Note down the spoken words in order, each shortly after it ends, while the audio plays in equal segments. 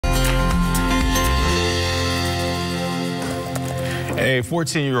A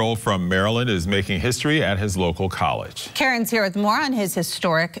 14-year-old from Maryland is making history at his local college. Karen's here with more on his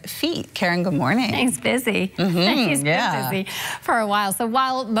historic feat. Karen, good morning. He's busy. He's been busy for a while. So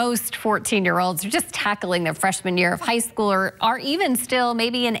while most 14-year-olds are just tackling their freshman year of high school or are even still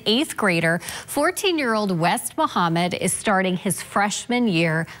maybe an 8th grader, 14-year-old Wes Muhammad is starting his freshman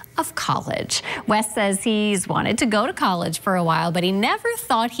year of college. Wes says he's wanted to go to college for a while, but he never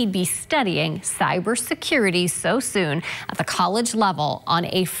thought he'd be studying cybersecurity so soon at the college level on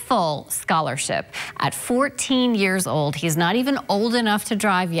a full scholarship. At 14 years old, he's not even old enough to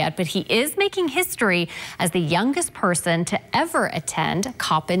drive yet, but he is making history as the youngest person to ever attend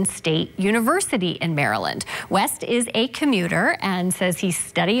Coppin State University in Maryland. Wes is a commuter and says he's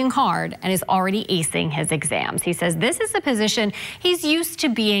studying hard and is already acing his exams. He says this is a position he's used to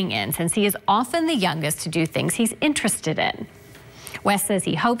being in since he is often the youngest to do things he's interested in. Wes says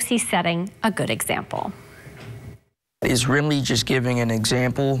he hopes he's setting a good example. It's really just giving an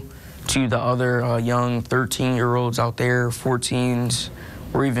example to the other young 13-year-olds out there, 14s,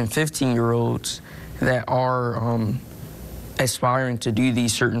 or even 15-year-olds that are aspiring to do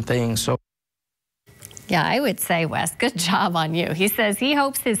these certain things. So. Yeah, I would say, Wes, good job on you. He says he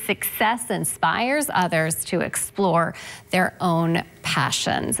hopes his success inspires others to explore their own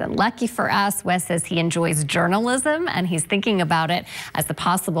passions. And lucky for us, Wes says he enjoys journalism and he's thinking about it as a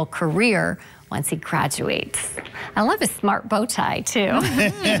possible career once he graduates. I love his smart bow tie, too.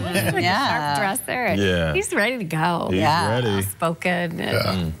 Like a sharp dresser. Yeah. He's ready to go. He's ready.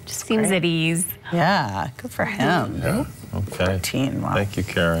 Spoken. Just seems at ease. Yeah, good for him. Yeah. Okay. 14, wow. Thank you,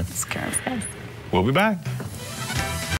 Karen. That's Karen. We'll be back.